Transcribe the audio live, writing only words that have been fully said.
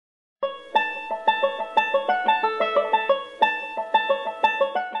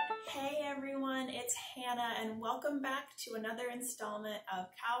welcome back to another installment of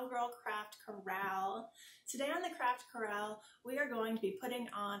Cowgirl Craft Corral. Today on the Craft Corral, we are going to be putting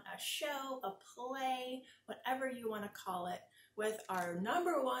on a show, a play, whatever you want to call it, with our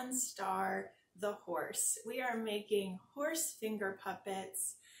 #1 star, the horse. We are making horse finger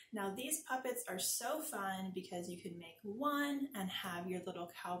puppets. Now these puppets are so fun because you can make one and have your little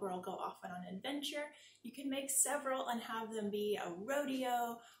cowgirl go off on an adventure. You can make several and have them be a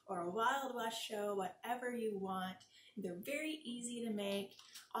rodeo or a Wild West show, whatever you want. They're very easy to make.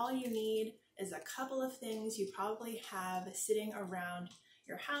 All you need is a couple of things you probably have sitting around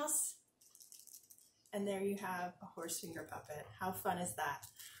your house. And there you have a horse finger puppet. How fun is that?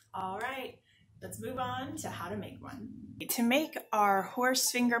 All right. Let's move on to how to make one. To make our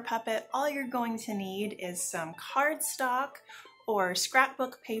horse finger puppet, all you're going to need is some cardstock or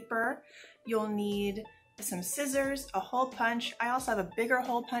scrapbook paper. You'll need some scissors, a hole punch. I also have a bigger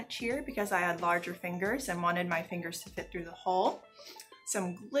hole punch here because I had larger fingers and wanted my fingers to fit through the hole.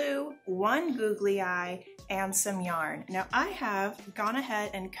 Some glue, one googly eye, and some yarn. Now I have gone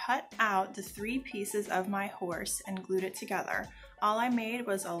ahead and cut out the 3 pieces of my horse and glued it together. All I made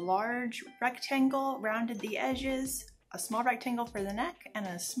was a large rectangle, rounded the edges, a small rectangle for the neck, and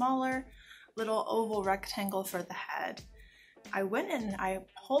a smaller little oval rectangle for the head. I went in and I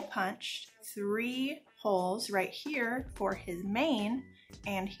hole punched 3 holes right here for his mane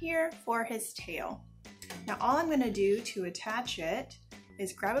and here for his tail. Now all I'm going to do to attach it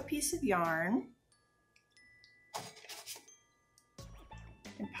is grab a piece of yarn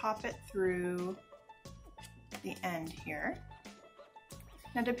and pop it through the end here.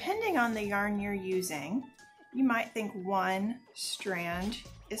 Now depending on the yarn you're using, you might think 1 strand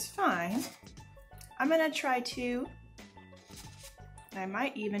is fine. I'm going to try 2, and I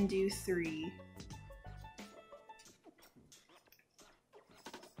might even do 3.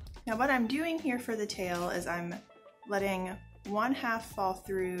 Now what I'm doing here for the tail is I'm letting 1/2 fall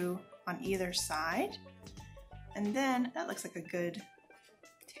through on either side, and then that looks like a good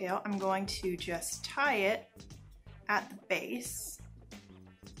tail. I'm going to just tie it at the base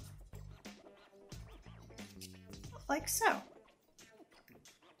like so,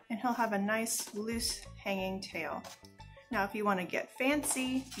 and he'll have a nice loose hanging tail. Now if you want to get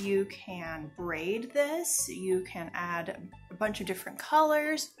fancy, you can braid this, you can add a bunch of different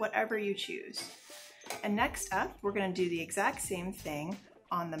colors, whatever you choose. And next up, we're going to do the exact same thing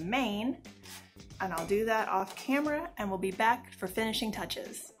on the mane, and I'll do that off camera and we'll be back for finishing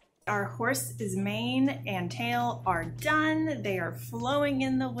touches. Our horse's mane and tail are done. They are flowing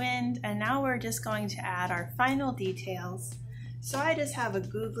in the wind, and now we're just going to add our final details. So I just have a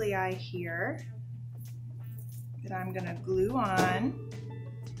googly eye here that I'm going to glue on.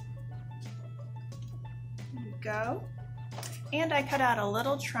 There we go. And I cut out a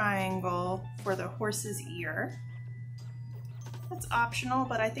little triangle for the horse's ear. That's optional,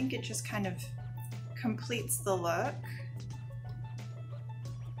 but I think it just kind of completes the look.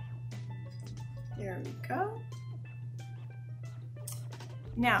 There we go.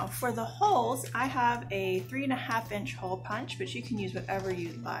 Now for the holes, I have a 3.5 inch hole punch, but you can use whatever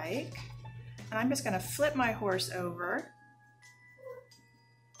you'd like. And I'm just going to flip my horse over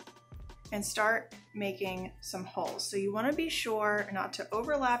and start making some holes. So you want to be sure not to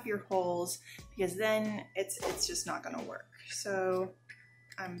overlap your holes, because then it's just not going to work. So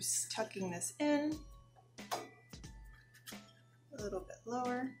I'm just tucking this in a little bit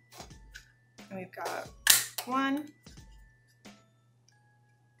lower. And we've got 1,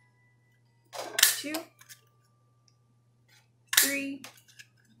 2, 3,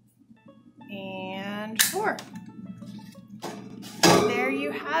 and 4. There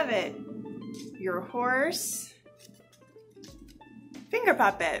you have it. Your horse finger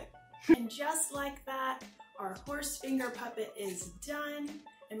puppet. And just like that, our horse finger puppet is done,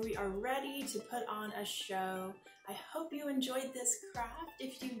 and we are ready to put on a show. I hope you enjoyed this craft.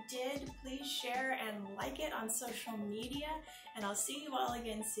 If you did, please share and like it on social media, and I'll see you all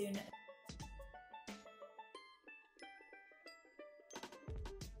again soon.